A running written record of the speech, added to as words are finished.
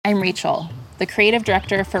I'm Rachel, the creative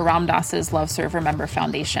director for Ram Dass's Love Serve Remember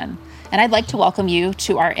Foundation, and I'd like to welcome you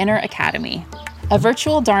to our Inner Academy, a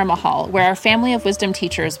virtual Dharma hall where our family of wisdom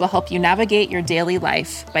teachers will help you navigate your daily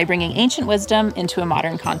life by bringing ancient wisdom into a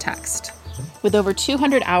modern context. With over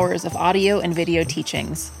 200 hours of audio and video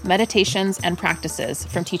teachings, meditations, and practices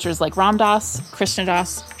from teachers like Ram Dass, Krishna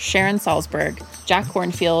Das, Sharon Salzberg, Jack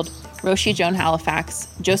Kornfield, Roshi Joan Halifax,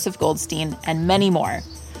 Joseph Goldstein, and many more,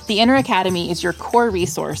 the Inner Academy is your core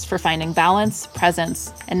resource for finding balance,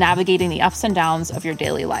 presence, and navigating the ups and downs of your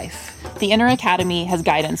daily life. The Inner Academy has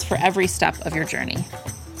guidance for every step of your journey.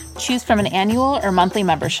 Choose from an annual or monthly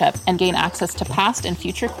membership and gain access to past and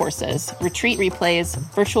future courses, retreat replays,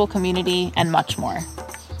 virtual community, and much more.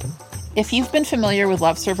 If you've been familiar with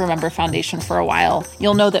Love Serve Remember Foundation for a while,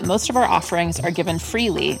 you'll know that most of our offerings are given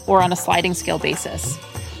freely or on a sliding scale basis.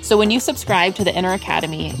 So when you subscribe to the Inner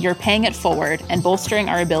Academy, you're paying it forward and bolstering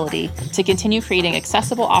our ability to continue creating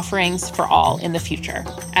accessible offerings for all in the future,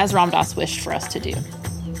 as Ram Dass wished for us to do.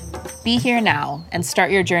 Be here now and start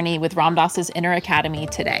your journey with Ram Dass's Inner Academy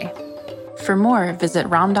today. For more, visit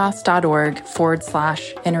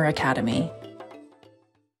ramdass.org/Inner Academy.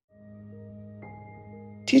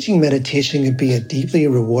 Teaching meditation can be a deeply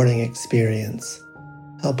rewarding experience.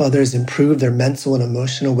 Help others improve their mental and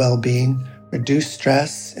emotional well-being, reduce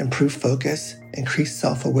stress, improve focus, increase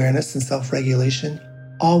self-awareness and self-regulation,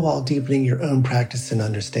 all while deepening your own practice and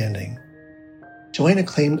understanding. Join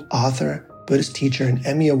acclaimed author, Buddhist teacher, and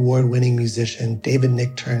Emmy Award-winning musician David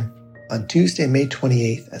Nichtern on Tuesday, May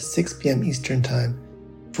 28th at 6 p.m. Eastern Time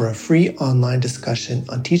for a free online discussion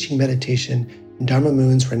on teaching meditation in Dharma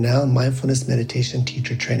Moon's renowned mindfulness meditation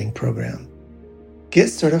teacher training program. Get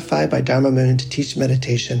certified by Dharma Moon to teach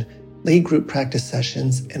meditation, lead group practice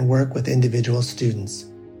sessions, and work with individual students.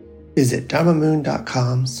 Visit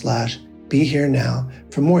dharmamoon.com/BeHereNow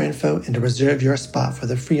for more info and to reserve your spot for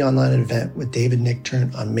the free online event with David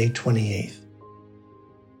Nichtern on May 28th.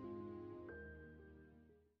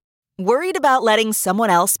 Worried about letting someone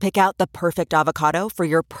else pick out the perfect avocado for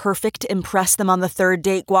your perfect impress them on the third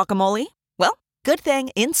date guacamole? Well, good thing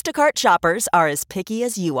Instacart shoppers are as picky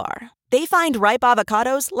as you are. They find ripe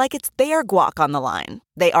avocados like it's their guac on the line.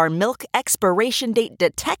 They are milk expiration date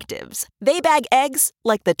detectives. They bag eggs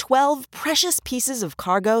like the 12 precious pieces of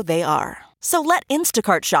cargo they are. So let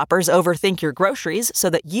Instacart shoppers overthink your groceries so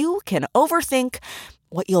that you can overthink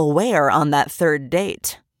what you'll wear on that third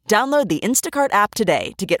date. Download the Instacart app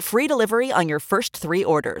today to get free delivery on your first 3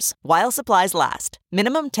 orders, while supplies last.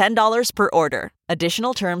 Minimum $10 per order.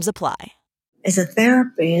 Additional terms apply. As a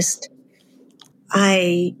therapist,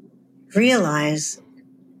 I realize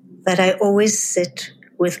that I always sit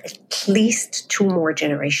with at least 2 more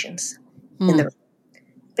generations in the room.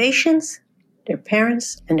 Patients, their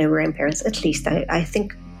parents, and their grandparents, at least. I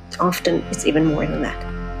think often it's even more than that.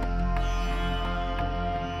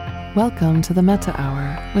 Welcome to the Metta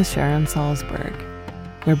Hour with Sharon Salzberg,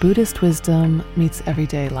 where Buddhist wisdom meets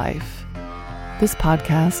everyday life. This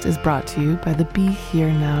podcast is brought to you by the Be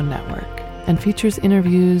Here Now Network and features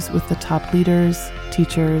interviews with the top leaders,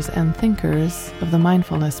 teachers, and thinkers of the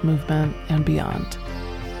mindfulness movement and beyond.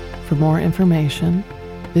 For more information,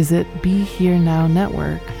 visit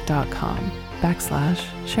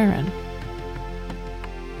BeHereNowNetwork.com/Sharon.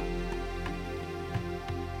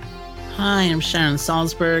 Hi, I'm Sharon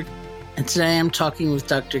Salzberg, and today I'm talking with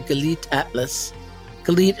Dr. Galit Atlas.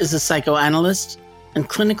 Galit is a psychoanalyst and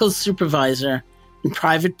clinical supervisor in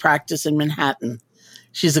private practice in Manhattan.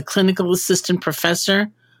 She's a clinical assistant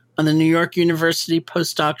professor on the New York University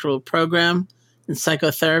postdoctoral program in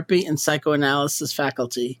psychotherapy and psychoanalysis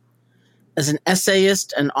faculty. As an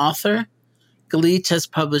essayist and author, Galit has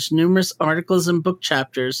published numerous articles and book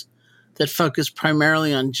chapters that focus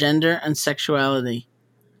primarily on gender and sexuality.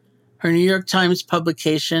 Her New York Times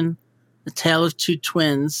publication, A Tale of Two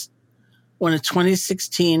Twins, won a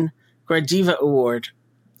 2016 Gradiva Award.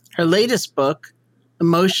 Her latest book,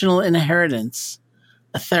 Emotional Inheritance,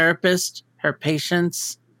 A Therapist, Her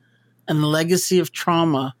Patients, and the Legacy of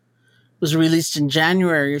Trauma, was released in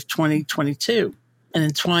January of 2022 and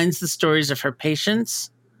entwines the stories of her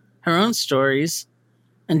patients, her own stories,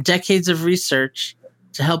 and decades of research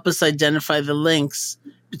to help us identify the links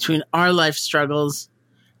between our life struggles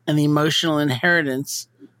and the emotional inheritance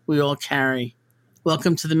we all carry.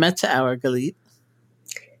 Welcome to the Metta Hour, Galit.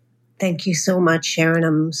 Thank you so much, Sharon.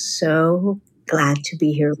 I'm so glad to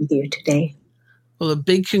be here with you today. Well, a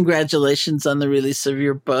big congratulations on the release of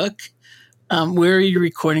your book. Where are you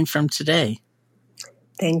recording from today?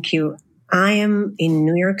 Thank you. I am in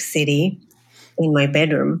New York City in my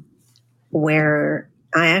bedroom, where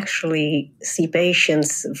I actually see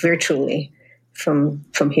patients virtually from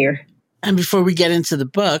here. And before we get into the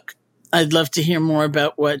book, I'd love to hear more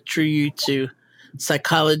about what drew you to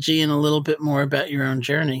psychology and a little bit more about your own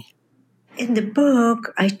journey. In the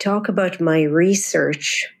book, I talk about my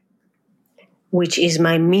research, which is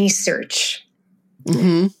my me search.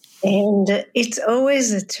 Mm-hmm. And it's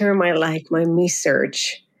always a term I like, my me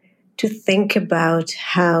search, to think about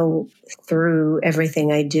how through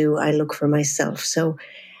everything I do, I look for myself. So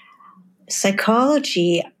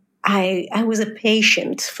psychology, I was a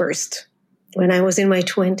patient first when I was in my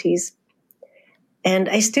 20s. And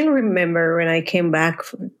I still remember when I came back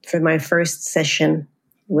for my first session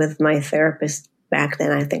with my therapist back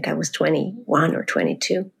then. I think I was 21 or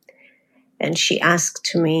 22. And she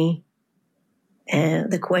asked me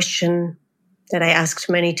the question that I asked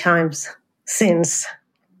many times since,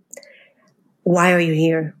 why are you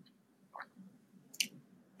here?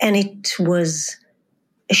 And it was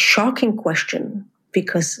a shocking question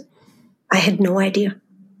because I had no idea.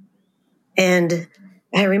 And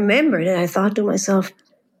I remembered and I thought to myself,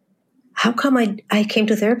 how come I came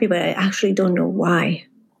to therapy, but I actually don't know why?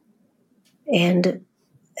 And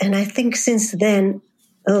I think since then,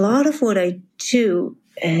 a lot of what I do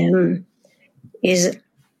is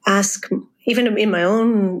ask, even in my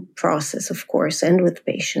own process, of course, and with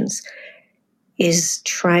patients, is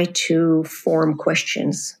try to form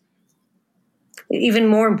questions. Even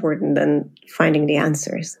more important than finding the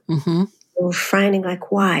answers. Mm-hmm. So finding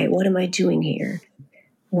like, why? What am I doing here?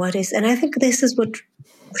 And I think this is what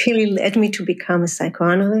really led me to become a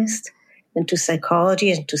psychoanalyst and to psychology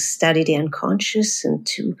and to study the unconscious and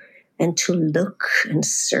to look and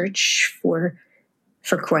search for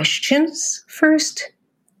questions first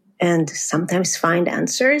and sometimes find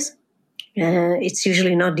answers. It's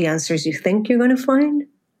usually not the answers you think you're going to find.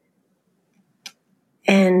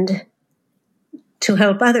 And to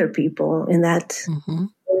help other people in that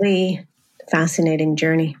really fascinating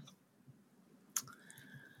journey.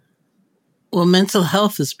 Well, mental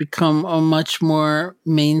health has become a much more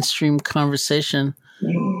mainstream conversation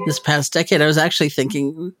this past decade. I was actually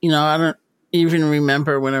thinking, I don't even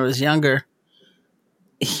remember when I was younger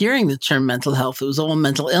hearing the term mental health. It was all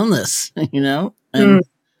mental illness, and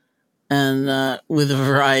with a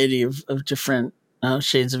variety of different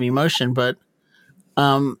shades of emotion. But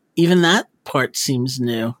even that part seems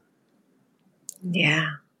new.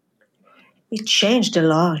 Yeah. It changed a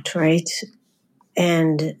lot, right?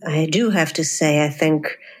 And I do have to say, I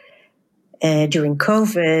think during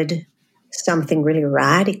COVID, something really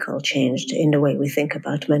radical changed in the way we think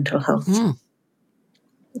about mental health. Mm.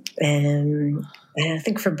 And I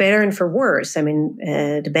think for better and for worse. I mean,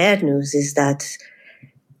 the bad news is that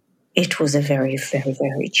it was a very, very,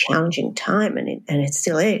 very challenging time, and it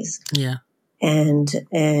still is. Yeah. And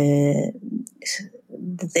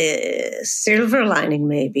the silver lining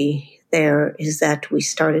maybe there is that we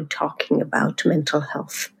started talking about mental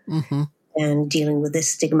health and dealing with the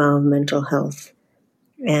stigma of mental health.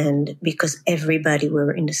 And because everybody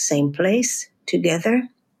were in the same place together,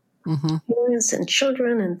 parents and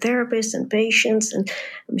children and therapists and patients, and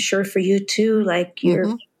I'm sure for you too, like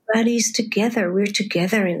your buddies together, we're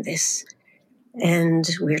together in this and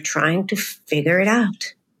we're trying to figure it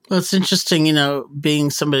out. Well, it's interesting, being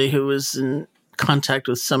somebody who was in contact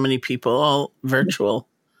with so many people, all virtual.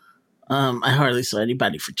 I hardly saw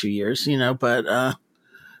anybody for 2 years, but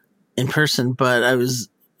in person. But I was,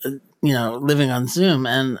 living on Zoom,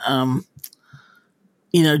 and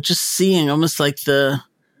just seeing almost like the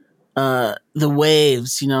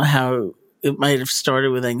waves. How it might have started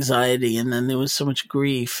with anxiety, and then there was so much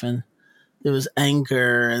grief, and there was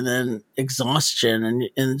anger, and then exhaustion,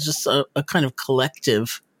 and just a kind of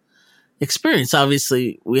collective experience.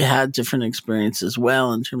 Obviously, we had different experiences as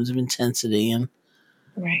well in terms of intensity and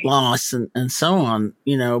loss and so on,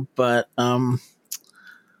 but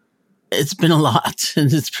it's been a lot,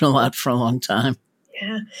 and it's been a lot for a long time.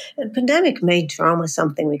 Yeah. And pandemic made trauma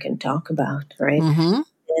something we can talk about, right?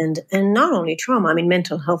 And not only trauma, I mean,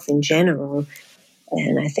 mental health in general.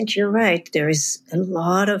 And I think you're right. There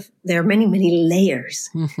are many, many layers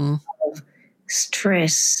of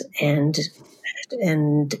stress and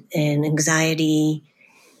anxiety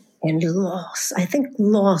and loss. I think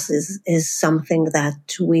loss is something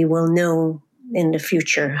that we will know in the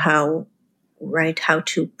future how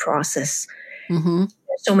to process.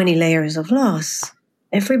 So many layers of loss.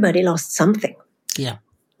 Everybody lost something. Yeah.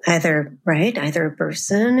 Either a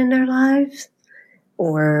person in their lives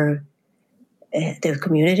or their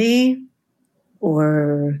community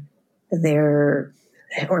or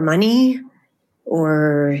or money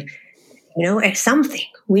or, something.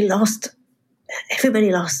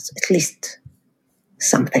 Everybody lost at least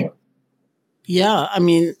something. Yeah. I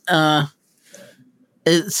mean,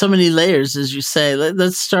 So many layers, as you say.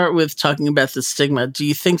 Let's start with talking about the stigma. Do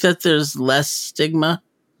you think that there's less stigma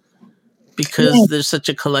because there's such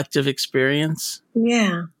a collective experience?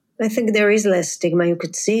 Yeah, I think there is less stigma. You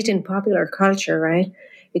could see it in popular culture, right?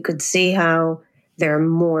 You could see how there are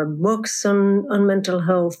more books on mental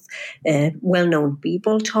health. Well-known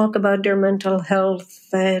people talk about their mental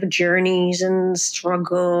health journeys and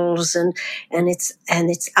struggles, and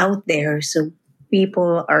it's out there. So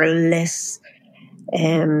people are less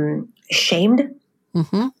ashamed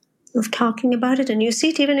of talking about it. And you see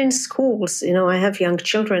it even in schools. You know, I have young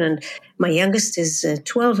children, and my youngest is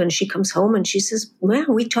 12, and she comes home and she says, well,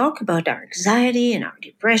 we talk about our anxiety and our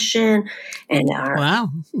depression and our...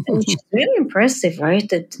 Wow. and it's really impressive, right?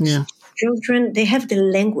 That children, they have the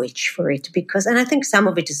language for it, because, and I think some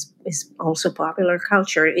of it is also popular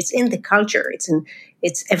culture. It's in the culture.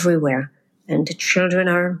 It's everywhere. And the children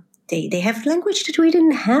are, they have language that we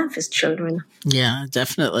didn't have as children. Yeah,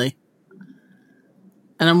 definitely.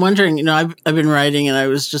 And I'm wondering, you know, I've been writing, and I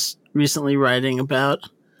was just recently writing about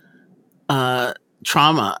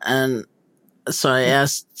trauma. And so I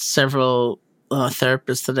asked several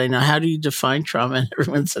therapists that I know, how do you define trauma? And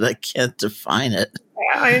everyone said, I can't define it.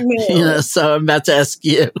 I know. You know, so I'm about to ask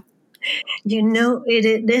you. You know,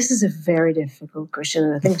 this is a very difficult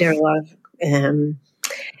question. I think there are a lot of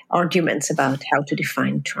arguments about how to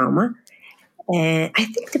define trauma. I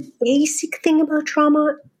think the basic thing about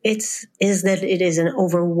trauma is that it is an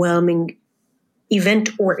overwhelming event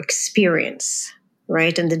or experience,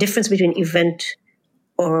 right? And the difference between event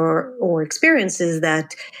or experience is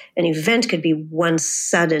that an event could be one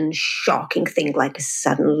sudden shocking thing, like a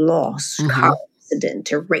sudden loss, car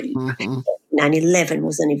accident, a rape. 9/11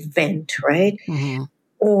 was an event, right?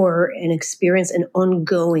 Or an experience, an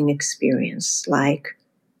ongoing experience, like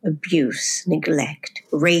abuse, neglect,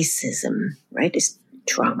 racism, right? Is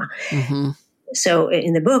trauma. So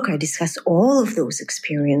in the book, I discuss all of those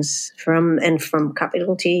experiences from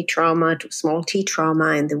capital T trauma to small t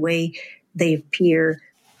trauma, and the way they appear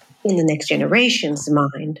in the next generation's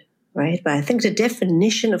mind, right? But I think the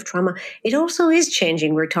definition of trauma, it also is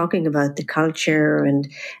changing. We're talking about the culture and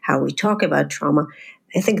how we talk about trauma.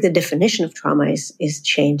 I think the definition of trauma is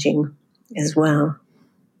changing as well.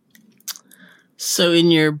 So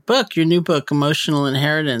in your book, your new book, Emotional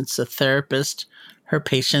Inheritance, A Therapist, Her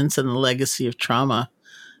Patients, and the Legacy of Trauma,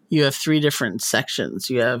 you have 3 different sections.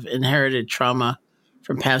 You have inherited trauma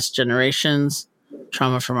from past generations,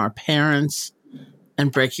 trauma from our parents,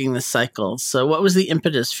 and breaking the cycle. So what was the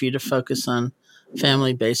impetus for you to focus on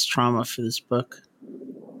family-based trauma for this book?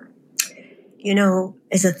 You know,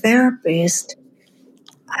 as a therapist,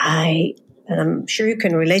 and I'm sure you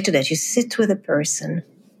can relate to that, you sit with a person,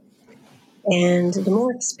 and the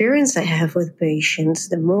more experience I have with patients,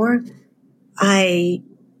 the more I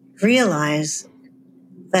realize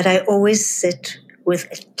that I always sit with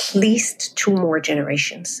at least 2 more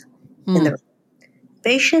generations in the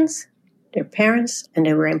patients, their parents, and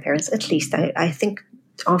their grandparents. At least I think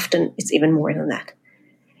often it's even more than that.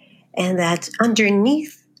 And that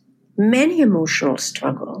underneath many emotional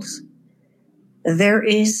struggles, there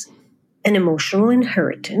is an emotional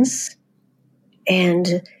inheritance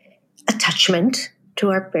and attachment to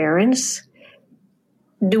our parents,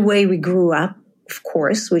 the way we grew up, of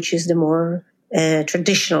course, which is the more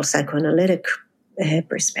traditional psychoanalytic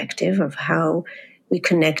perspective of how we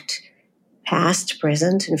connect past,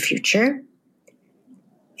 present, and future,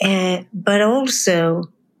 but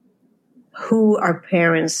also who our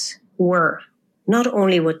parents were, not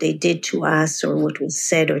only what they did to us or what was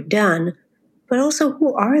said or done, but also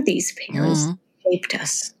who are these parents that shaped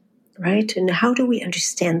us, right? And how do we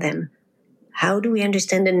understand them? How do we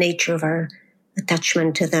understand the nature of our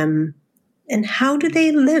attachment to them? And how do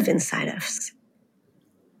they live inside us?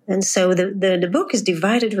 And so the book is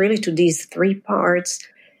divided really to these 3 parts.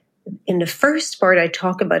 In the first part, I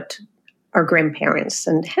talk about our grandparents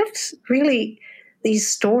and have really these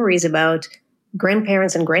stories about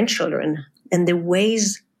grandparents and grandchildren and the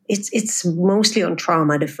ways it's mostly on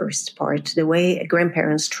trauma, the first part, the way a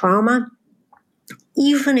grandparent's trauma,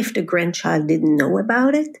 even if the grandchild didn't know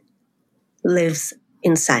about it, lives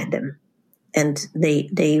inside them and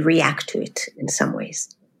they react to it in some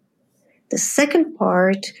ways. The second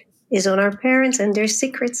part is on our parents and their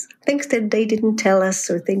secrets, things that they didn't tell us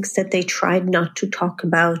or things that they tried not to talk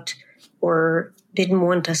about or didn't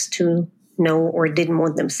want us to know or didn't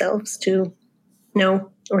want themselves to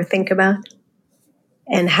know or think about,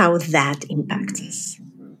 and how that impacts us.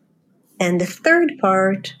 And the third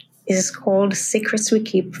part is called Secrets We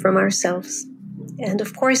Keep from Ourselves. And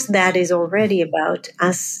of course, that is already about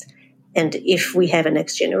us. And if we have a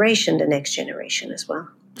next generation, the next generation as well.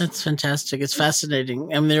 That's fantastic. It's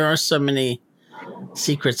fascinating. I mean, there are so many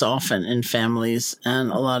secrets often in families and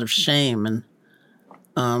a lot of shame.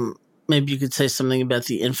 And maybe you could say something about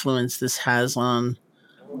the influence this has on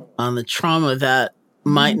the trauma that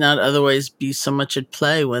might not otherwise be so much at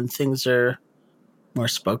play when things are more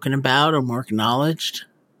spoken about or more acknowledged.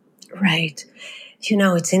 Right.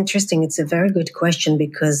 It's interesting. It's a very good question,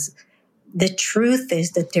 because the truth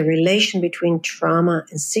is that the relation between trauma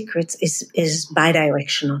and secrets is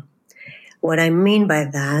bidirectional. What I mean by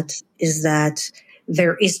that is that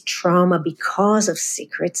there is trauma because of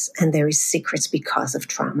secrets, and there is secrets because of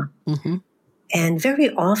trauma. Mm-hmm. And very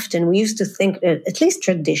often we used to think, at least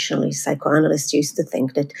traditionally, psychoanalysts used to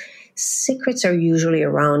think that secrets are usually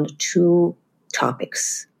around two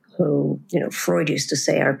topics who, Freud used to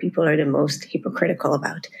say our people are the most hypocritical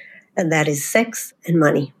about, and that is sex and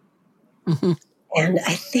money. Mm-hmm. And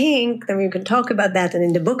I think that we can talk about that. And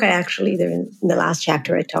in the book, in the last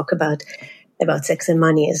chapter, I talk about sex and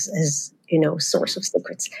money as source of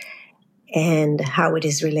secrets, and how it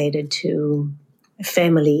is related to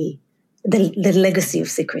family, the legacy of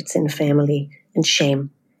secrets in family and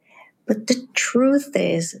shame. But the truth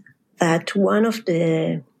is that one of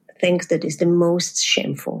the things that is the most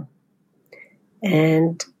shameful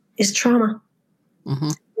and is trauma. Mm-hmm.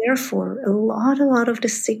 Therefore, a lot of the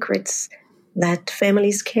secrets that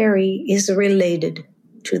families carry is related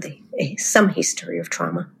to some history of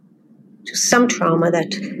trauma, to some trauma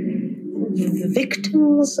that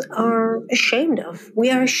victims are ashamed of. We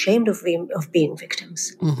are ashamed of being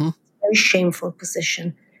victims. Mm-hmm. Very shameful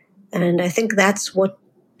position. And I think that's what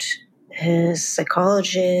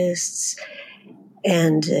psychologists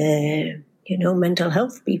and mental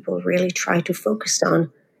health people really try to focus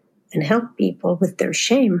on and help people with their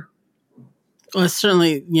shame. Well,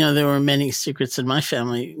 certainly, there were many secrets in my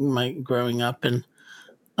family, growing up, and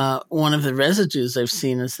one of the residues I've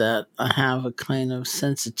seen is that I have a kind of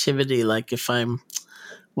sensitivity, like if I'm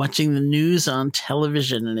watching the news on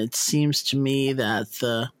television and it seems to me that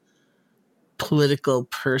the political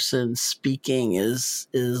person speaking is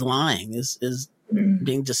lying, is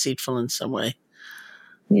being deceitful in some way.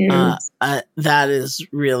 Yeah. That is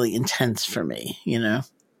really intense for me,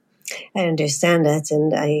 I understand that,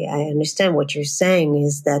 and I understand what you're saying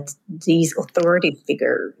is that these authority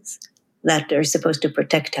figures that are supposed to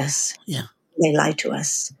protect us, they lie to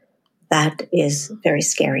us. That is very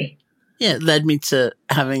scary. Yeah, it led me to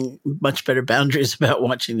having much better boundaries about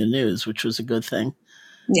watching the news, which was a good thing.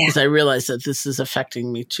 Yeah. Because I realized that this is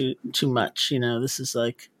affecting me too much. This is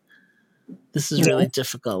really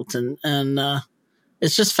difficult, and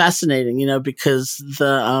it's just fascinating, because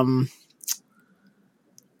the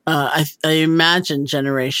I imagine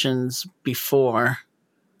generations before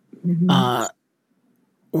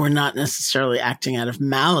were not necessarily acting out of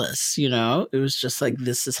malice. It was just like,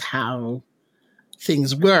 this is how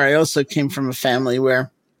things were. I also came from a family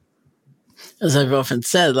where, as I've often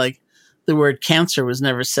said, like, the word cancer was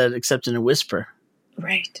never said except in a whisper.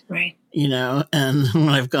 Right. And when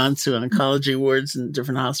I've gone to oncology wards in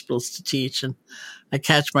different hospitals to teach, and I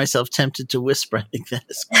catch myself tempted to whisper, I think that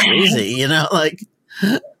is crazy, like,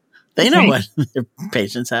 they know what their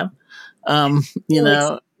patients have, but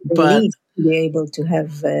to be able to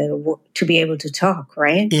have, to be able to talk,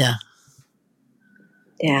 right? Yeah.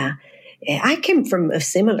 I came from a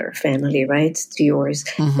similar family, right, to yours.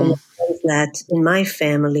 Mm-hmm. In the sense that in my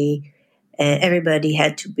family, everybody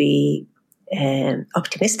had to be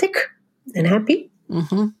optimistic and happy.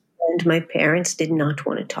 Mm-hmm. And my parents did not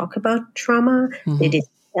want to talk about trauma. Mm-hmm. They didn't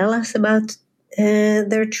tell us about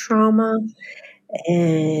their trauma.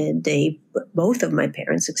 And both of my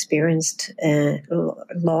parents experienced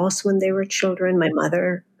loss when they were children. My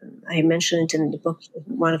mother, I mentioned it in the book,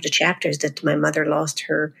 one of the chapters, that my mother lost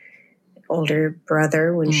her older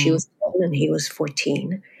brother when she was 10 and he was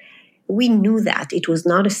 14. We knew that. It was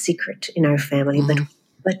not a secret in our family,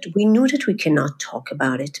 but we knew that we cannot talk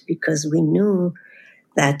about it, because we knew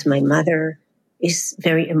that my mother is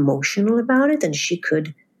very emotional about it, and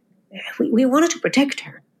we wanted to protect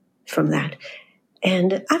her from that.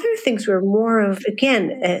 And other things were more of,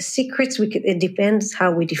 again, secrets. It depends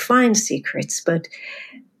how we define secrets, but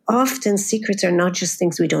often secrets are not just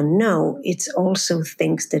things we don't know. It's also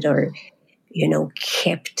things that are,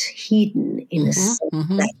 kept hidden in a sense,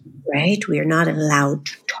 right? We are not allowed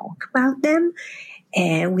to talk about them.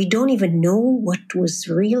 And we don't even know what was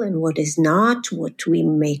real and what is not, what we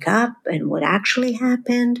make up and what actually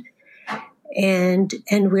happened. And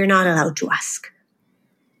we're not allowed to ask.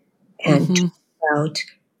 And about,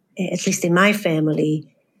 at least in my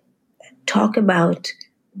family, talk about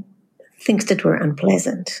things that were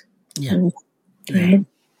unpleasant. Yeah. Right?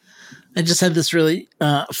 I just had this really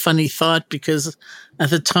funny thought because at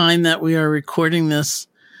the time that we are recording this,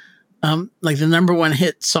 like the number one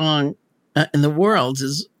hit song in the world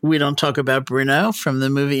is We Don't Talk About Bruno from the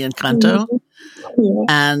movie Encanto. Yeah.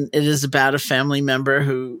 And it is about a family member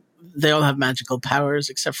who they all have magical powers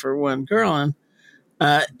except for one girl. And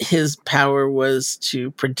his power was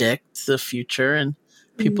to predict the future, and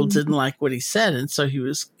people didn't like what he said. And so he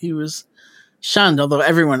was shunned, although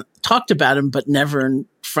everyone talked about him, but never in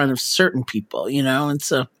front of certain people, you know? And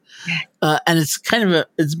so, and it's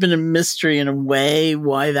it's been a mystery in a way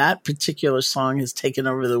why that particular song has taken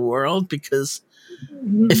over the world, because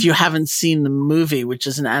if you haven't seen the movie, which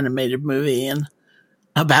is an animated movie and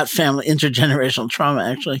about family intergenerational trauma,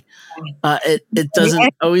 actually, it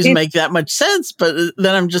doesn't always make that much sense. But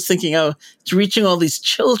then I'm just thinking, oh, it's reaching all these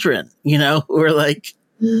children, you know, who are like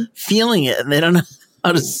feeling it and they don't know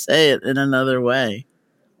how to say it in another way.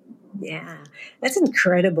 Yeah, that's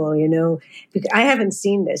incredible, you know. Because I haven't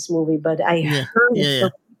seen this movie, but I heard from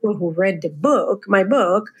people who read my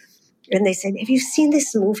book, and they said, have you seen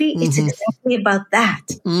this movie? It's exactly about that.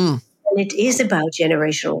 And it is about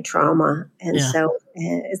generational trauma. And so,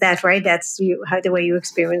 is that right? That's the way you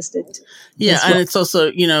experienced it? Yeah, and it's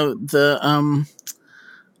also, you know, the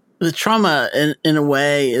trauma in a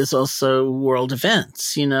way is also world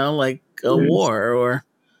events, you know, like a war or,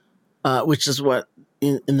 which is what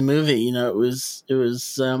in the movie, you know,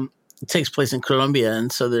 it takes place in Colombia.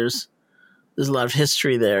 And so there's a lot of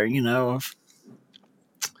history there, you know,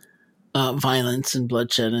 of violence and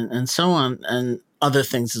bloodshed and so on, and other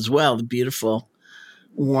things as well, the beautiful,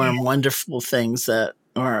 warm, wonderful things that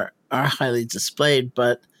are highly displayed.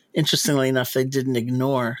 But interestingly enough, they didn't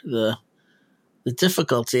ignore the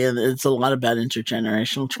difficulty, and it's a lot about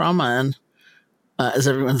intergenerational trauma, and as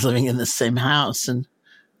everyone's living in the same house. And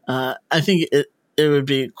I think it would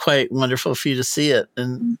be quite wonderful for you to see it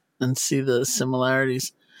and see the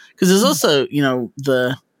similarities, because there's also, you know,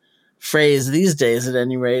 the phrase these days, at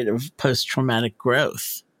any rate, of post-traumatic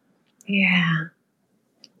growth. Yeah.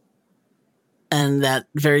 And that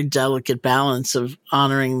very delicate balance of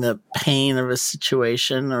honoring the pain of a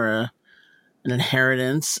situation or an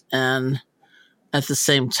inheritance, and at the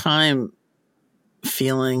same time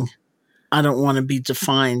feeling, I don't want to be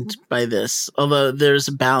defined by this. Although there's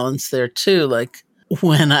a balance there too. Like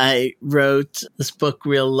when I wrote this book,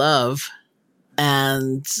 Real Love,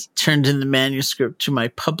 and turned in the manuscript to my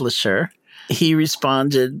publisher, he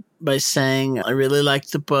responded by saying, I really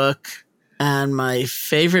liked the book. And my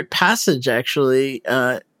favorite passage, actually,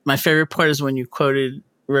 my favorite part is when you quoted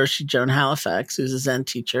Roshi Joan Halifax, who's a Zen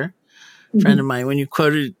teacher, friend of mine, when you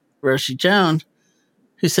quoted Roshi Joan,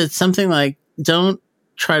 who said something like, don't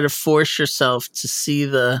try to force yourself to see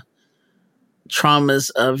the traumas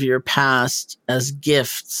of your past as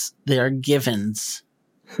gifts. They are givens.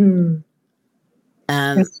 And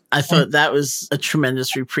I thought that was a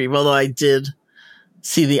tremendous reprieve, although I did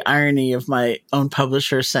see the irony of my own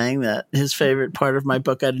publisher saying that his favorite part of my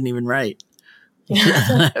book I didn't even write.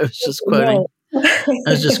 I was just quoting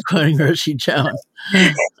Roshi Joan.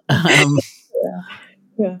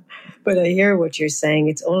 Yeah. But I hear what you're saying.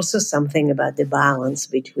 It's also something about the balance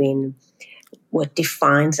between what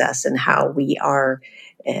defines us and how we are,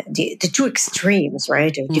 the two extremes,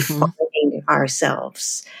 right, of defining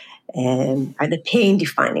ourselves. Are the pain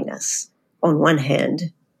defining us on one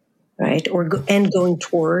hand, right, and going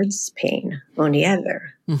towards pain on the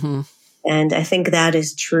other. And I think that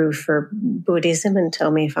is true for Buddhism, and tell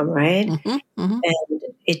me if I'm right. And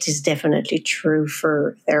it is definitely true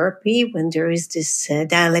for therapy, when there is this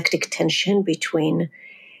dialectic tension between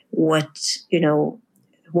what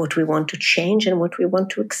we want to change and what we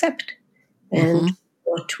want to accept. And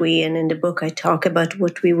and in the book I talk about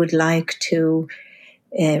what we would like to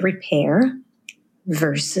repair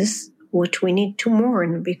versus what we need to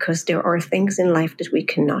mourn, because there are things in life that we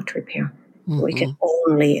cannot repair. We can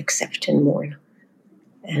only accept and mourn.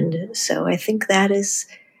 And so I think that is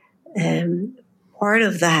part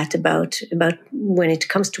of that about when it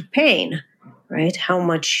comes to pain, right? How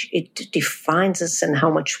much it defines us and how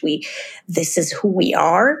much this is who we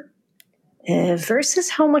are, versus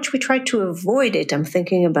how much we try to avoid it. I'm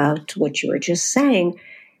thinking about what you were just saying.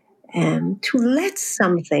 To let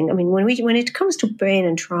something, I mean, when it comes to pain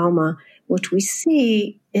and trauma, what we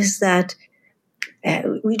see is that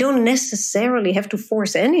we don't necessarily have to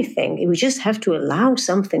force anything. We just have to allow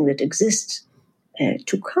something that exists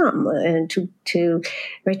to come and to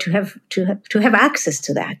have access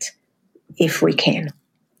to that, if we can.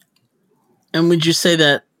 And would you say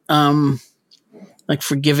that, like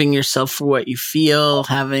forgiving yourself for what you feel,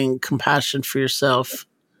 having compassion for yourself,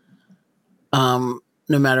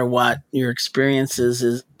 no matter what your experience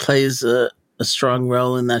is plays a strong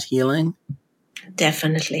role in that healing?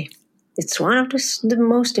 Definitely. It's one of the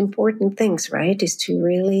most important things, right? Is to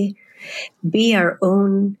really be our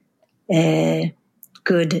own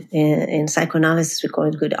good, in psychoanalysis we call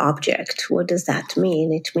it good object. What does that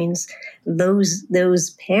mean? It means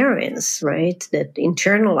those parents, right, that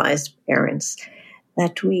internalized parents,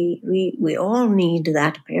 that we all need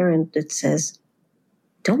that parent that says,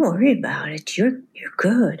 don't worry about it, you're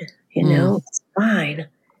good, it's fine.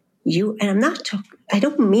 And I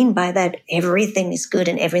don't mean by that everything is good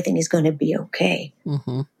and everything is going to be okay.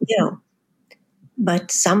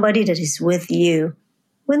 But somebody that is with you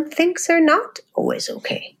when things are not always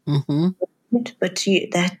okay. But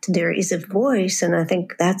that there is a voice, and I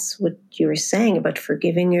think that's what you were saying about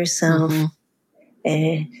forgiving yourself,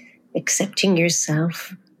 accepting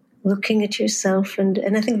yourself, looking at yourself, and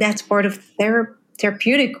I think that's part of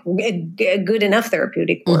therapeutic, good enough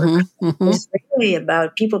therapeutic work. It's really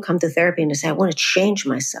about people come to therapy and they say, I want to change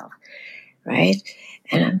myself, right?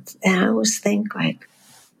 And I always think like,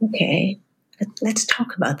 okay, let's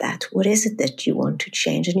talk about that. What is it that you want to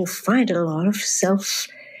change? And you find a lot of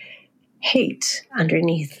self-hate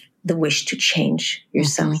underneath the wish to change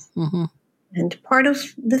yourself. And part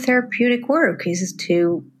of the therapeutic work is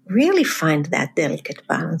to really find that delicate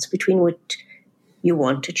balance between what you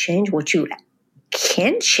want to change, what you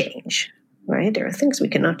can change, right? There are things we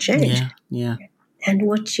cannot change. Yeah. And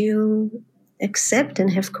what you accept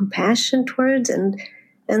and have compassion towards and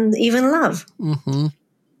even love.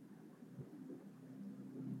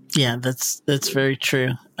 Yeah, that's very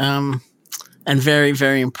true. And very,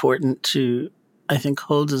 very important to, I think,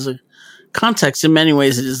 hold as a context. In many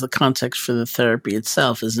ways, it is the context for the therapy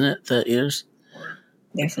itself, isn't it? That is,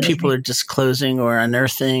 people are disclosing or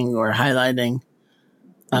unearthing or highlighting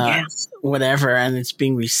whatever, and it's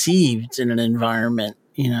being received in an environment,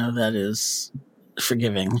 that is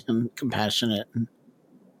forgiving and compassionate.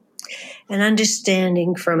 And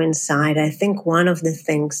understanding from inside. I think one of the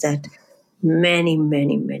things that many,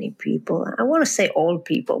 many, many people, I want to say all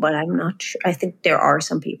people, but I'm not sure. I think there are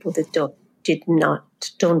some people that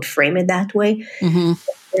don't frame it that way.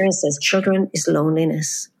 Parents as children is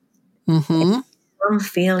loneliness. I'm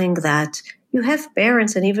feeling that you have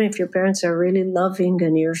parents, and even if your parents are really loving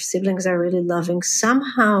and your siblings are really loving,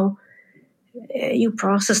 somehow you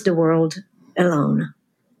process the world alone.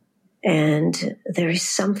 And there is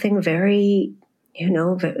something very,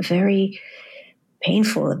 very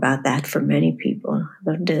painful about that for many people,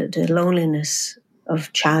 about the loneliness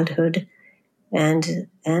of childhood and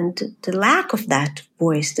the lack of that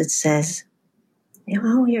voice that says, I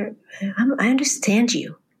understand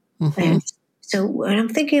you. So when I'm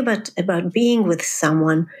thinking about being with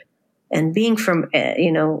someone and being from,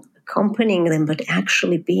 accompanying them, but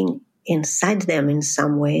actually being inside them in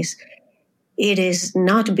some ways, it's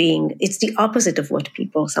the opposite of what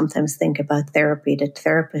people sometimes think about therapy, that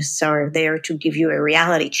therapists are there to give you a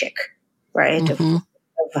reality check, right? Of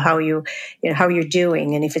how you're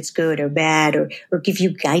doing and if it's good or bad, or give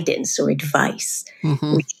you guidance or advice,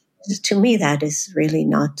 which to me, that is really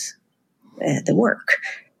not the work,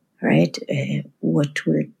 right? What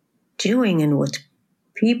we're doing and what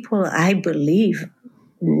people, I believe,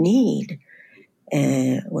 need,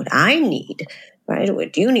 what I need, right?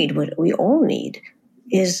 What you need, what we all need,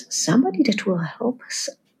 is somebody that will help us.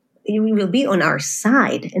 You will be on our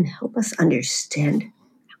side and help us understand,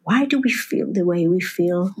 why do we feel the way we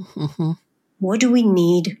feel? What do we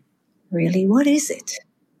need? Really, what is it?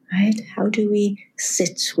 Right? How do we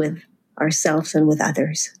sit with ourselves and with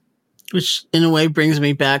others? Which, in a way, brings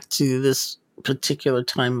me back to this particular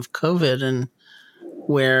time of COVID, and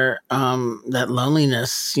where that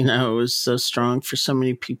loneliness, was so strong for so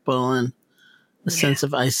many people, and the sense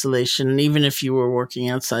of isolation. And even if you were working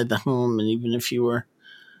outside the home, and even if you were,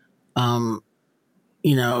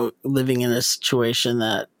 living in a situation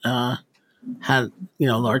that had,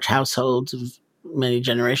 large households of many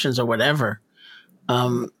generations or whatever,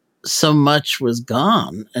 so much was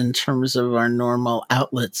gone in terms of our normal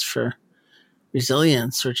outlets for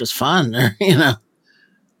resilience or just fun or,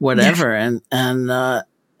 whatever. And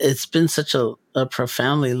it's been such a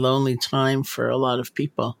profoundly lonely time for a lot of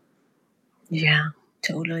people. Yeah,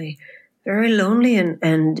 totally. Very lonely,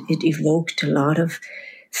 and it evoked a lot of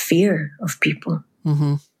fear of people.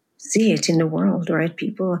 See it in the world, right?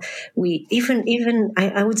 People,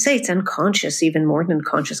 I would say it's unconscious, even more than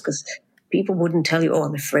conscious, because people wouldn't tell you,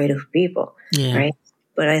 I'm afraid of people, right?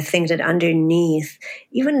 But I think that underneath,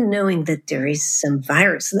 even knowing that there is some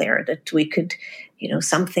virus there, that we could,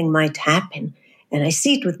 something might happen. And I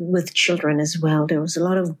see it with children as well. There was a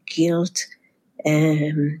lot of guilt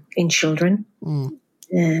in children.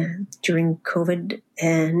 during COVID.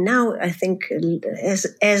 And now I think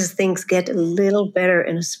as things get a little better,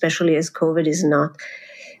 and especially as COVID is not,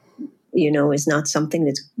 is not something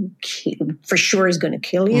that's for sure is going to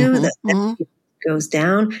kill you, that goes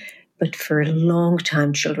down. But for a long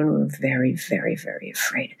time, children were very, very, very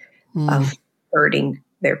afraid of hurting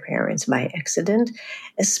their parents by accident,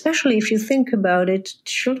 especially if you think about it.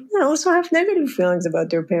 Children also have negative feelings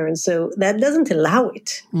about their parents, so that doesn't allow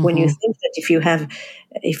it. When you think that if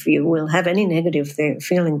you will have any negative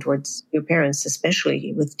feeling towards your parents,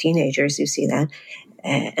 especially with teenagers, you see that,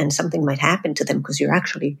 and something might happen to them because you're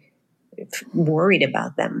actually worried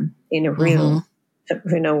about them in a real,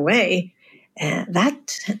 way.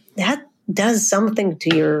 That does something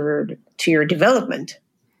to your development,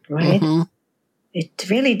 right? It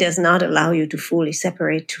really does not allow you to fully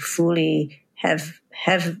separate, to fully have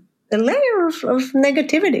a layer of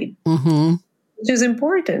negativity, which is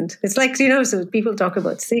important. It's like, so people talk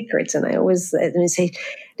about secrets, and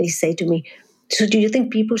they say to me, so do you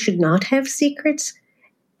think people should not have secrets?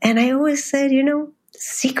 And I always said,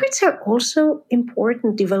 secrets are also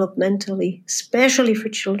important developmentally, especially for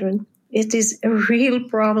children. It is a real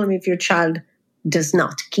problem if your child does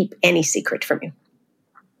not keep any secret from you.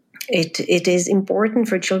 It is important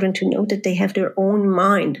for children to know that they have their own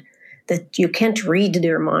mind, that you can't read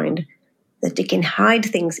their mind, that they can hide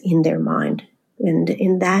things in their mind. And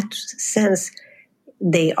in that sense,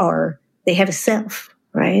 they have a self,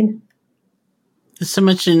 right? There's so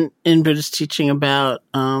much in Buddhist teaching about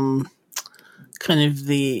kind of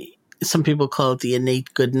some people call it the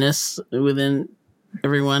innate goodness within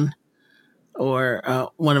everyone.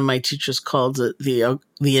 Or one of my teachers called it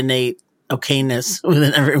the innate okayness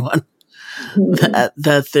within everyone.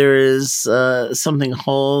 That there is something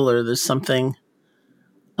whole, or there's something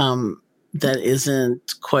that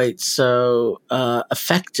isn't quite so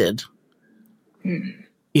affected,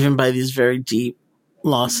 even by these very deep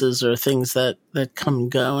losses or things that come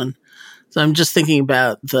and go. And so I'm just thinking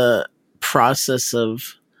about the process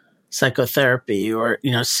of psychotherapy, or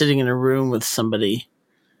sitting in a room with somebody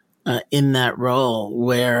in that role,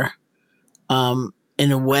 where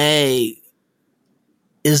in a way,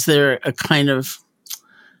 is there a kind of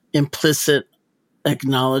implicit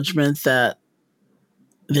acknowledgement that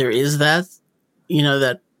there is that,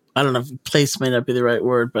 that, I don't know if place may not be the right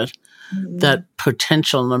word, but that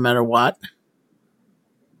potential no matter what?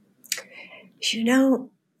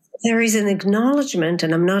 There is an acknowledgement,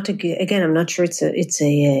 and I'm not sure it's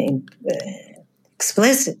a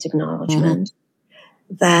explicit acknowledgement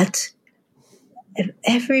that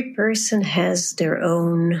every person has their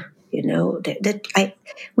own, that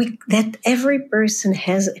every person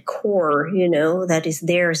has a core, that is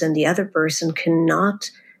theirs, and the other person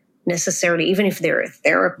cannot necessarily, even if they're a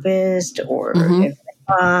therapist or a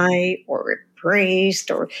rabbi or a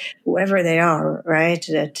priest or whoever they are, right?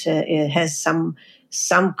 That it has some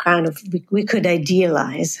kind of, we could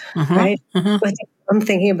idealize, right? But I'm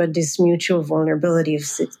thinking about this mutual vulnerability of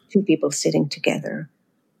two people sitting together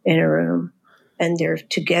in a room, and they're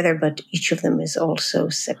together, but each of them is also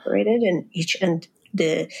separated, and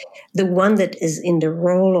the one that is in the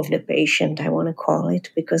role of the patient, I want to call it,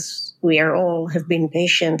 because we are all have been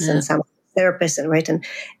patients and some therapists, and right,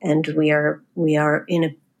 and we are in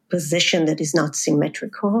a position that is not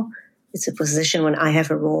symmetrical. It's a position when I have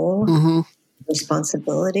a role,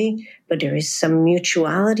 responsibility, but there is some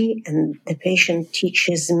mutuality, and the patient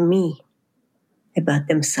teaches me about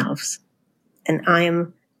themselves, and I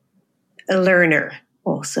am a learner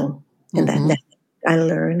also, and that I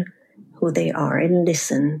learn who they are and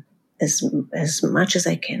listen as much as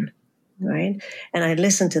I can, right? And I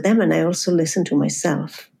listen to them, and I also listen to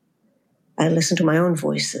myself. I listen to my own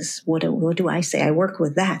voices. What do I say? I work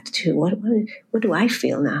with that too. What do I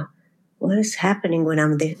feel now? What is happening when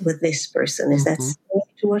I'm with this person? Is that similar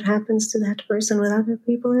to what happens to that person with other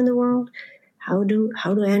people in the world? How do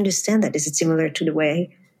I understand that? Is it similar to the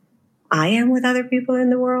way I am with other people in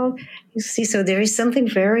the world? You see, so there is something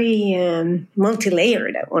very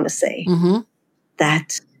multi-layered, I want to say,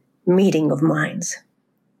 that meeting of minds.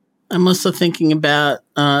 I'm also thinking about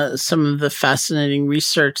some of the fascinating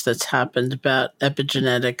research that's happened about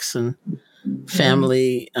epigenetics and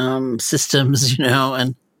family systems,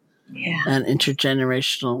 and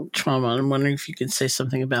intergenerational trauma. I'm wondering if you could say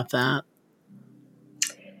something about that.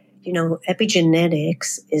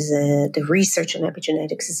 Epigenetics the research on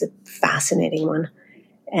epigenetics is a fascinating one.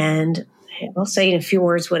 And I'll say in a few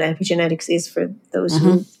words what epigenetics is for those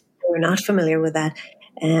who are not familiar with that.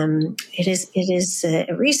 It is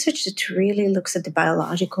a research that really looks at the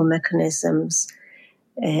biological mechanisms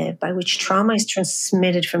by which trauma is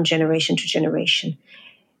transmitted from generation to generation.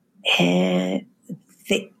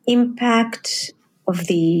 the impact of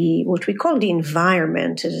what we call the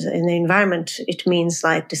environment. In the environment, it means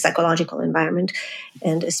like the psychological environment,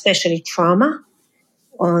 and especially trauma,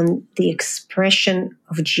 on the expression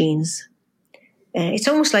of genes. It's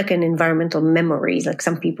almost like an environmental memory. Like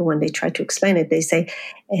some people, when they try to explain it, they say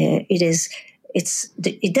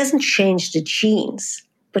it doesn't change the genes,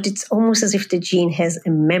 but it's almost as if the gene has a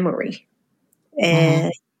memory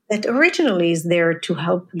that originally is there to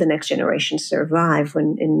help the next generation survive.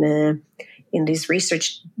 When in this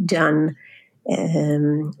research done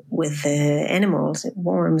with animals,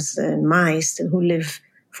 worms, and mice who live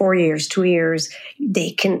 4 years, 2 years,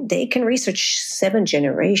 they can research 7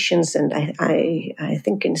 generations, and I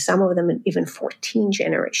think in some of them even 14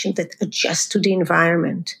 generations that adjust to the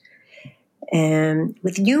environment. And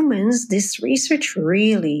with humans, this research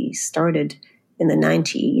really started in the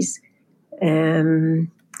 90s.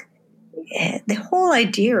 The whole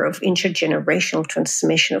idea of intergenerational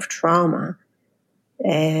transmission of trauma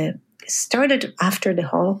started after the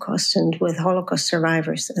Holocaust and with Holocaust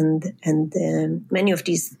survivors, and many of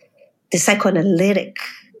these, the psychoanalytic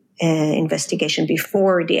investigation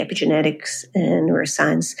before the epigenetics and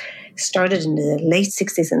neuroscience started in the late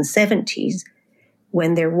 60s and 70s,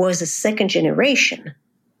 when there was a second generation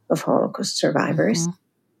of Holocaust survivors.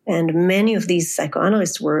 And many of these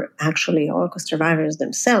psychoanalysts were actually Holocaust survivors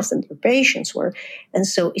themselves, and their patients were. And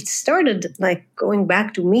so it started like going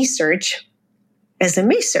back to me search as a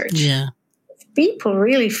me search. Yeah. People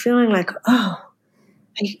really feeling like, oh,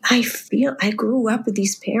 I feel I grew up with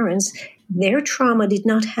these parents. Their trauma did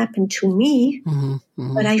not happen to me,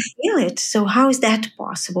 but I feel it. So how is that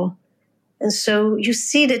possible? And so you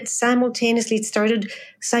see that simultaneously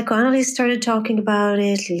psychoanalysts started talking about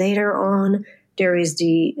it. Later on, there is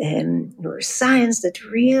the neuroscience that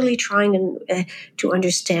really trying to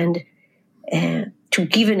understand, to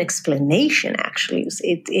give an explanation, actually.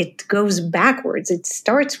 It goes backwards. It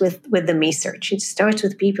starts with the me search. It starts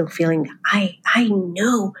with people feeling, I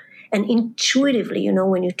know. And intuitively,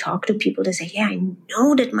 when you talk to people, they say, yeah, I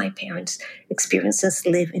know that my parents' experiences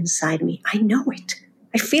live inside me. I know it.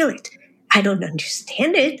 I feel it. I don't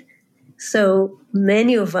understand it. So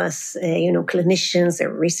many of us, clinicians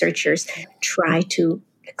or researchers try to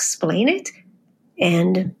explain it.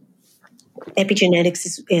 And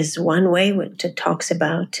epigenetics is one way that talks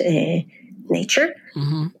about nature.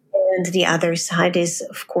 And the other side is,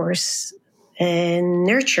 of course,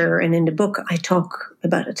 nurture. And in the book, I talk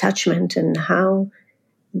about attachment and how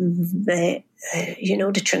the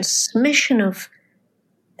transmission of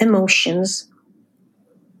emotions.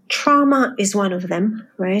 Trauma is one of them,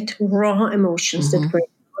 right? Raw emotions that were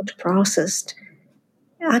not processed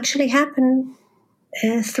actually happen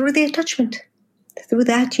through the attachment, through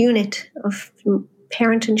that unit of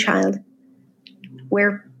parent and child,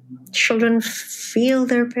 where children feel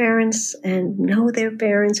their parents and know their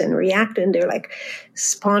parents and react, and they're like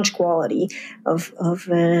sponge quality of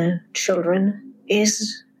children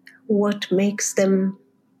is what makes them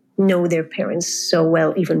know their parents so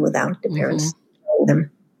well, even without the parents knowing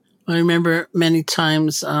them. I remember many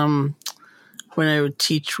times when I would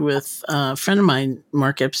teach with a friend of mine,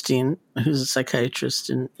 Mark Epstein, who's a psychiatrist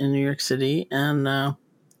in New York City, and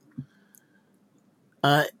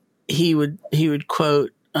he would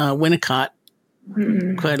quote Winnicott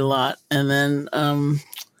quite a lot, and then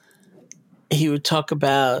he would talk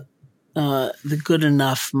about the good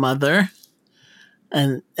enough mother,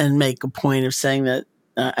 and make a point of saying that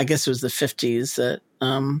I guess it was the 50s that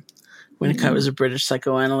Winnicott was a British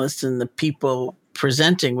psychoanalyst, and the people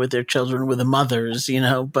presenting with their children were the mothers,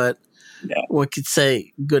 but what could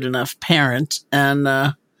say good enough parent. And,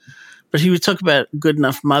 but he would talk about good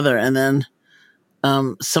enough mother. And then,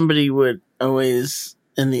 somebody would always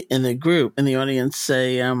in the group, in the audience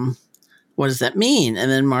say, what does that mean?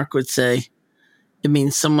 And then Mark would say, it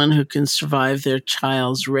means someone who can survive their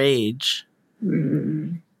child's rage.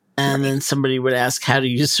 And then somebody would ask, how do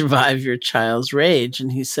you survive your child's rage?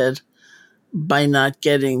 And he said, by not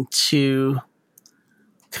getting too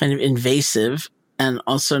kind of invasive and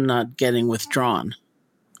also not getting withdrawn.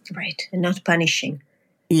 Right. And not punishing.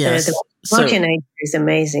 Yes. The Martian idea is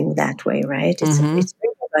amazing that way, right? It's really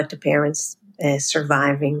about the parents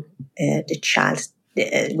surviving the child's,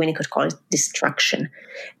 Winnicott call it destructive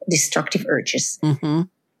urges. The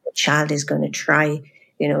child is going to try,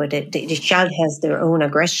 the child has their own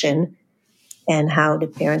aggression, and how the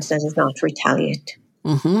parent does not retaliate.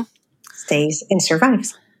 Stays and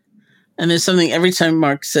survives. And there's something every time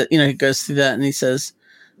Mark said, he goes through that and he says,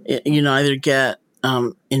 either get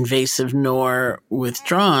invasive nor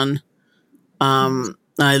withdrawn. I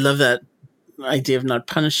love that idea of not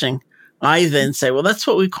punishing. I then say, well, that's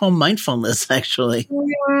what we call mindfulness, actually.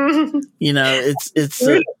 You know, it's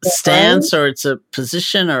a stance, or it's a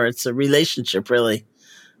position, or it's a relationship, really,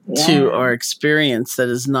 to our experience that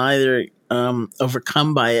is neither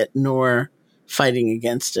overcome by it nor fighting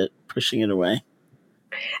against it, pushing it away.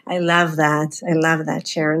 I love that. I love that,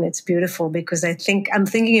 Sharon. It's beautiful because I'm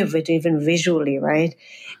thinking of it even visually, right?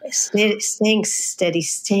 Staying steady,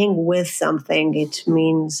 staying with something, it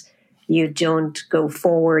means you don't go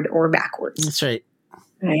forward or backwards. That's right.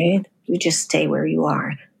 Right? You just stay where you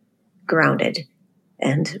are, grounded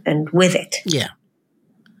and with it. Yeah.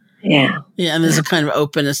 Yeah. Yeah, and there's a kind of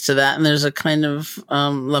openness to that, and there's a kind of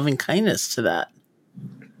loving kindness to that.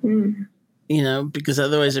 Mm. You know, because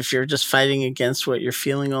otherwise, if you're just fighting against what you're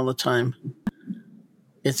feeling all the time,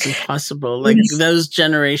 it's impossible. Like those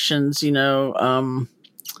generations, you know,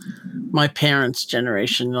 my parents'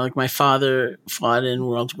 generation, like my father fought in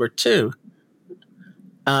World War II.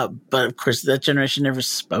 But of course, that generation never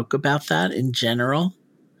spoke about that in general.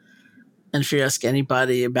 And if you ask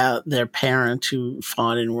anybody about their parent who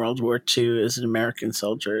fought in World War II as an American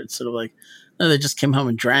soldier, it's sort of like, no, they just came home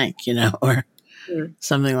and drank, you know, or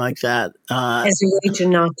something like that. As a way to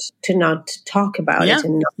not talk about it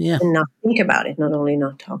and not think about it. Not only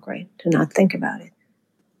not talk, right? To not think about it.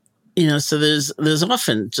 You know, so there's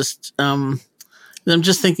often just I'm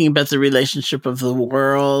just thinking about the relationship of the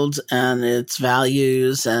world and its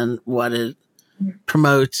values and what it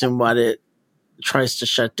promotes and what it tries to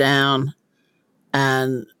shut down,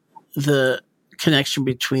 and the connection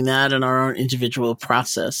between that and our own individual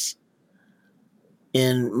process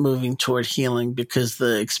in moving toward healing, because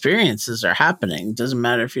the experiences are happening. It doesn't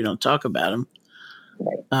matter if you don't talk about them.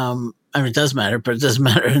 Right. I mean, it does matter, but it doesn't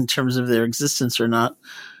matter in terms of their existence or not.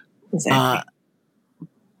 Exactly.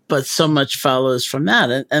 But so much follows from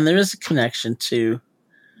that. And there is a connection to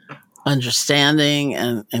understanding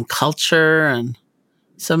and culture and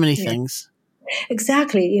so many things.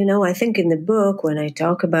 Exactly. You know, I think in the book, when I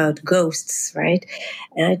talk about ghosts, right,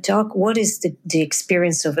 and I talk, what is the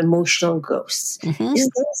experience of emotional ghosts? Mm-hmm. Is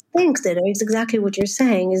those things that are, it's exactly what you're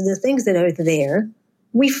saying, is the things that are there.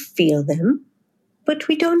 We feel them, but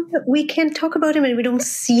we can't talk about them and we don't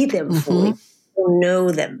see them fully. We don't know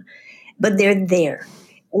them, but they're there.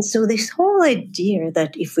 And so this whole idea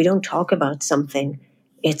that if we don't talk about something,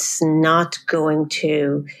 it's not going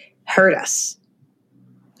to hurt us.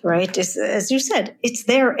 Right, as you said, it's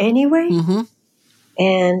there anyway,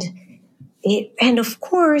 and of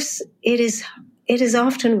course, it is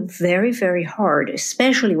often very, very hard,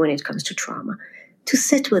 especially when it comes to trauma, to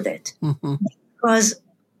sit with it because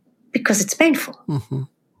it's painful.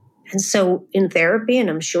 And so, in therapy, and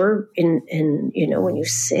I'm sure in you know, when you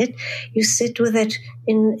sit with it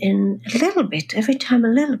in a little bit, every time a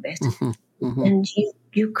little bit, and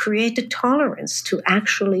you create a tolerance to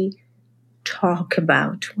actually talk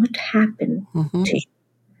about what happened to you.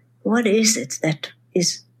 What is it that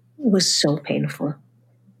was so painful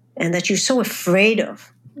and that you're so afraid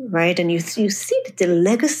of, right? And you see that the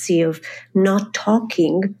legacy of not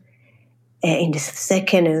talking in the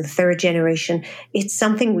second and third generation, it's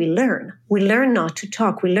something we learn. We learn not to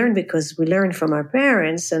talk. We learn because we learn from our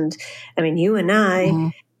parents. And I mean, you and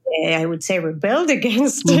I would say, rebelled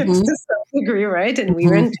against it to some degree, right? And we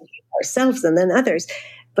learned to keep ourselves and then others.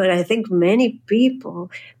 But I think many people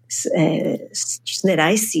that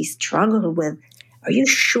I see struggle with, are you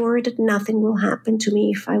sure that nothing will happen to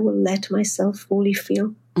me if I will let myself fully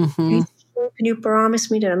feel? Can you promise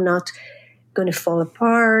me that I'm not going to fall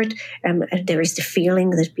apart? There is the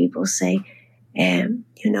feeling that people say, you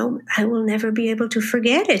know, I will never be able to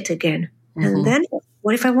forget it again. And then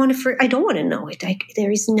what if I want to I don't want to know it. I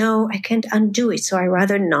can't undo it. So I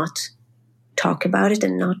rather not talk about it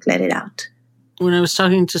and not let it out. When I was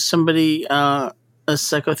talking to somebody, a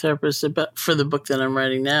psychotherapist, for the book that I'm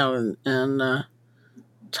writing now, and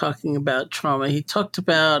talking about trauma, he talked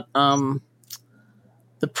about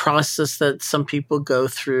the process that some people go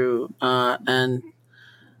through, and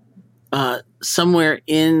somewhere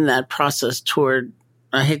in that process toward,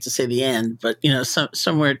 I hate to say the end, but you know,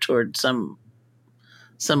 somewhere toward some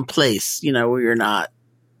place, you know, where you're not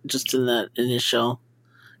just in that initial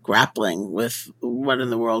grappling with what in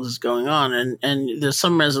the world is going on, and there's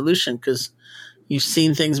some resolution because you've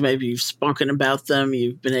seen things, maybe you've spoken about them,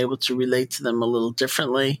 you've been able to relate to them a little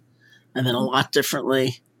differently and then a lot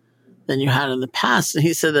differently than you had in the past. And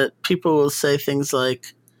he said that people will say things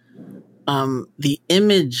like, the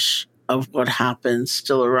image of what happened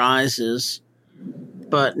still arises,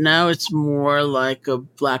 but now it's more like a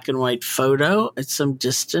black and white photo at some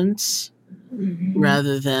distance,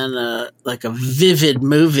 rather than like a vivid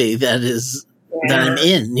movie that I'm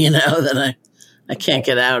in, you know, that I can't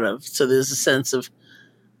get out of. So there's a sense of,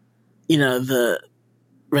 the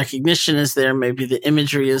recognition is there, maybe the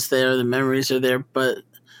imagery is there, the memories are there, but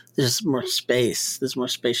there's more space, there's more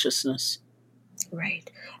spaciousness.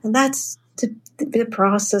 Right. And that's the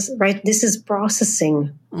process, right? This is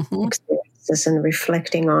processing experiences and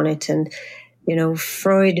reflecting on it. And,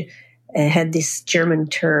 Freud had this German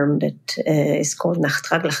term that is called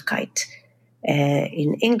Nachtraglichkeit.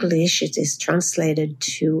 In English, it is translated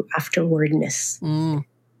to afterwardness,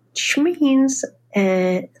 which means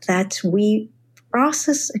that we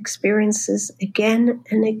process experiences again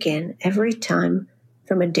and again, every time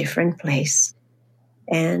from a different place.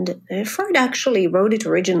 And Freud actually wrote it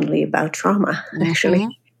originally about trauma,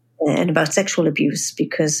 and about sexual abuse,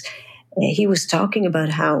 because he was talking about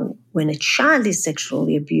how when a child is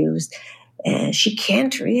sexually abused, she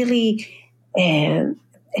can't really,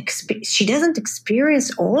 she doesn't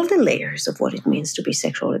experience all the layers of what it means to be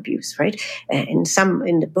sexual abuse, right? In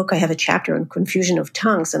the book, I have a chapter on confusion of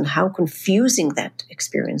tongues and how confusing that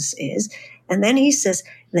experience is. And then he says,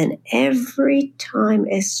 then every time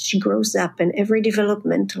as she grows up and every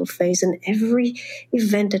developmental phase and every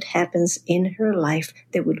event that happens in her life,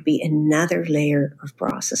 there would be another layer of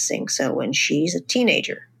processing. So when she's a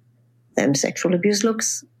teenager, then sexual abuse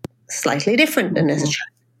looks slightly different than as a child.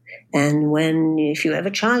 And if you have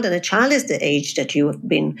a child and a child is the age that you have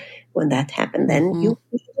been when that happened, then you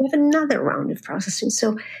have another round of processing.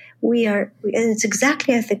 So and it's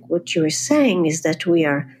exactly, I think, what you were saying is that we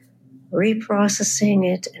are reprocessing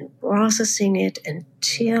it and processing it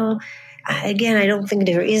until, again, I don't think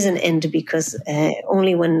there is an end, because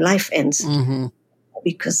only when life ends,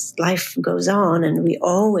 because life goes on and we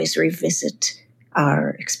always revisit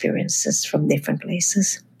our experiences from different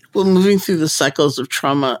places. Well, moving through the cycles of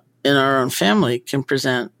trauma in our own family can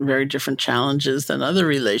present very different challenges than other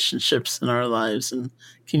relationships in our lives. And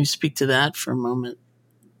can you speak to that for a moment?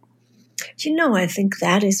 I think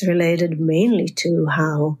that is related mainly to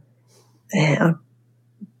how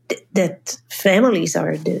that families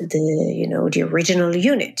are the original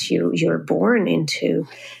unit. You're born into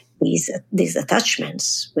these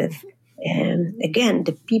attachments with, again,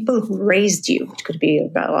 the people who raised you. It could be your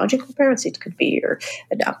biological parents, it could be your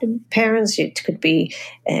adopted parents, it could be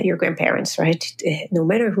your grandparents, right? No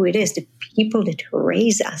matter who it is, the people that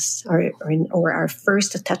raise us or our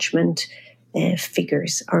first attachment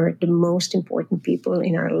figures are the most important people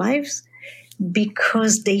in our lives,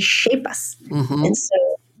 because they shape us. And so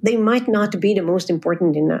they might not be the most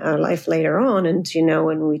important in our life later on. And,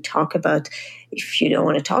 when we talk about, if you don't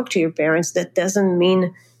want to talk to your parents, that doesn't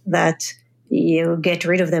mean that you get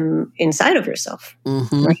rid of them inside of yourself,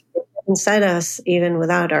 right? Inside us, even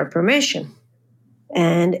without our permission.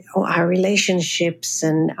 And our relationships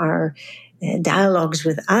and our dialogues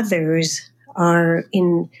with others are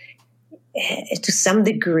to some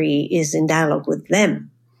degree, is in dialogue with them.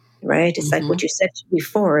 Right? It's like what you said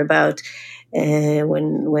before about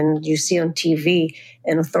when you see on TV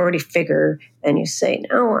an authority figure and you say,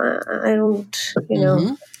 no, I don't, I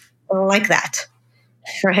don't like that.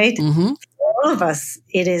 Right? For all of us,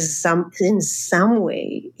 it is in some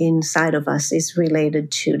way inside of us is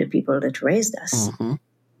related to the people that raised us.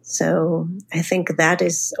 So I think that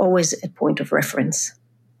is always a point of reference.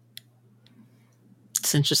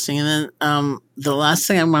 It's interesting. And then the last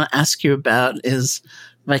thing I want to ask you about is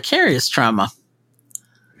vicarious trauma,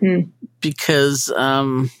 because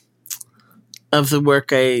of the work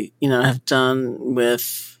I have done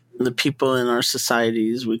with the people in our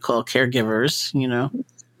societies we call caregivers,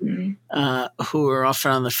 who are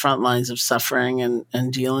often on the front lines of suffering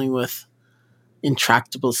and dealing with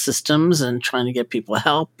intractable systems and trying to get people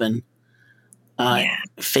help and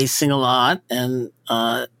facing a lot, and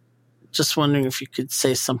just wondering if you could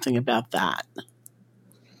say something about that.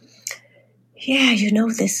 Yeah,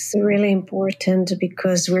 this is really important,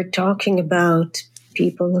 because we're talking about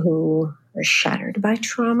people who are shattered by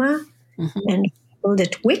trauma and people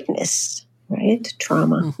that witness, right,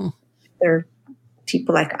 trauma. There are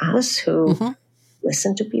people like us who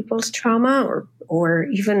listen to people's trauma, or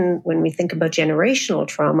even when we think about generational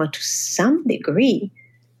trauma, to some degree,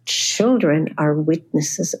 children are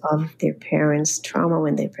witnesses of their parents' trauma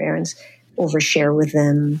when their parents overshare with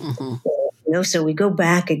them. So we go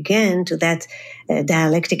back again to that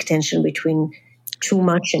dialectic tension between too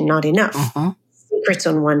much and not enough. Secrets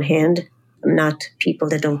on one hand, not people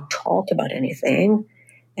that don't talk about anything.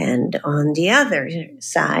 And on the other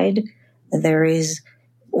side, there is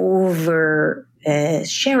over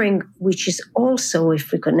sharing, which is also,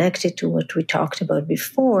 if we connect it to what we talked about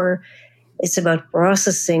before, it's about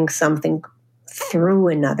processing something through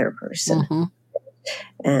another person.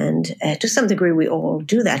 And to some degree, we all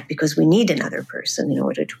do that because we need another person in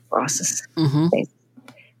order to process things.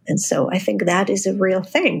 And so I think that is a real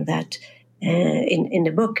thing that in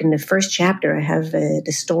the book, in the first chapter, I have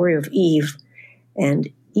the story of Eve. And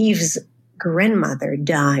Eve's grandmother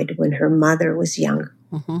died when her mother was young.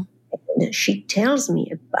 And she tells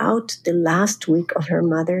me about the last week of her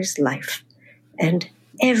mother's life and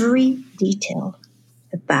every detail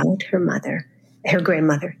about her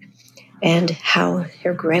grandmother, and how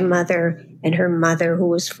her grandmother and her mother, who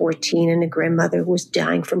was 14, and the grandmother who was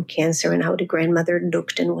dying from cancer, and how the grandmother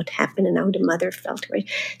looked and what happened and how the mother felt. Right?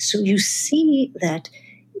 So you see that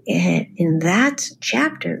in that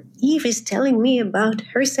chapter, Eve is telling me about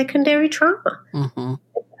her secondary trauma,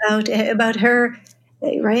 about her,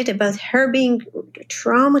 right, about her being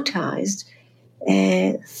traumatized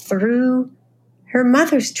through her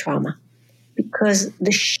mother's trauma, because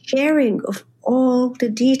the sharing of all the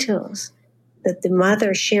details that the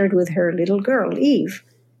mother shared with her little girl, Eve,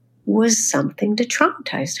 was something that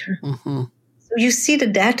traumatized her. So you see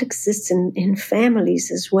that exists in families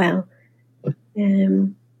as well.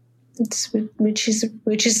 Which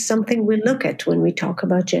is something we look at when we talk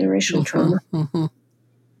about generational trauma. Well,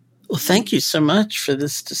 thank you so much for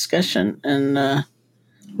this discussion, and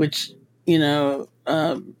which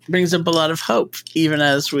brings up a lot of hope, even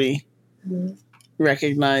as we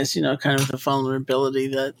recognize, kind of the vulnerability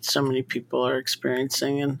that so many people are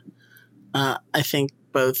experiencing. And I think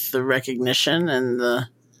both the recognition and the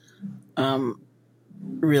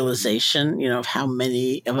realization, of how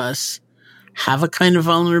many of us have a kind of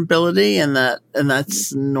vulnerability, and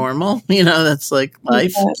that's normal, that's like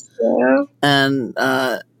life. And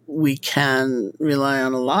we can rely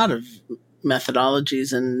on a lot of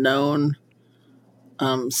methodologies and known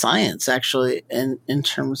science, actually, in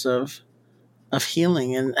terms of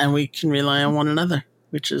healing, and we can rely on one another,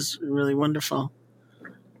 which is really wonderful.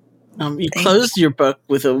 You closed your book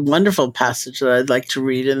with a wonderful passage that I'd like to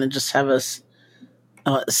read, and then just have us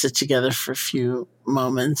sit together for a few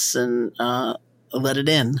moments and let it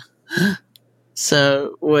in.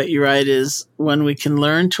 So what you write is, when we can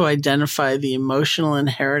learn to identify the emotional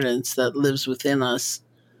inheritance that lives within us,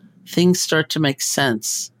 things start to make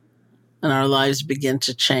sense and our lives begin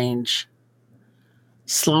to change.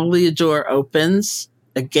 Slowly a door opens,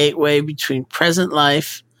 a gateway between present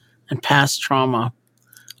life and past trauma.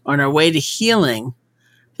 On our way to healing,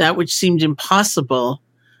 that which seemed impossible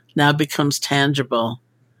now becomes tangible.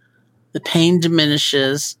 The pain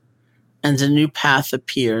diminishes and a new path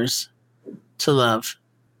appears to love.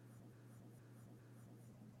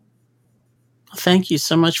 Thank you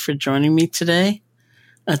so much for joining me today.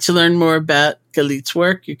 To learn more about Galit's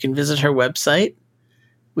work, you can visit her website,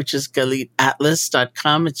 which is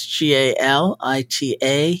galitatlas.com. It's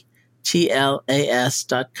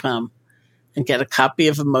GALITATLAS.com. And get a copy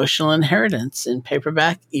of Emotional Inheritance in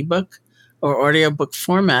paperback, ebook, or audiobook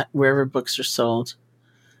format wherever books are sold.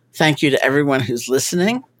 Thank you to everyone who's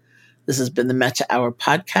listening. This has been the Metta Hour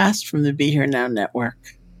podcast from the Be Here Now Network.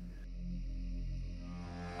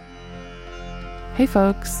 Hey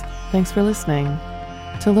folks, thanks for listening.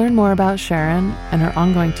 To learn more about Sharon and her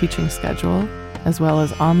ongoing teaching schedule, as well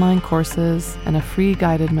as online courses and a free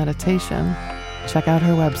guided meditation, check out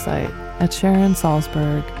her website at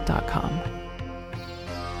SharonSalzberg.com.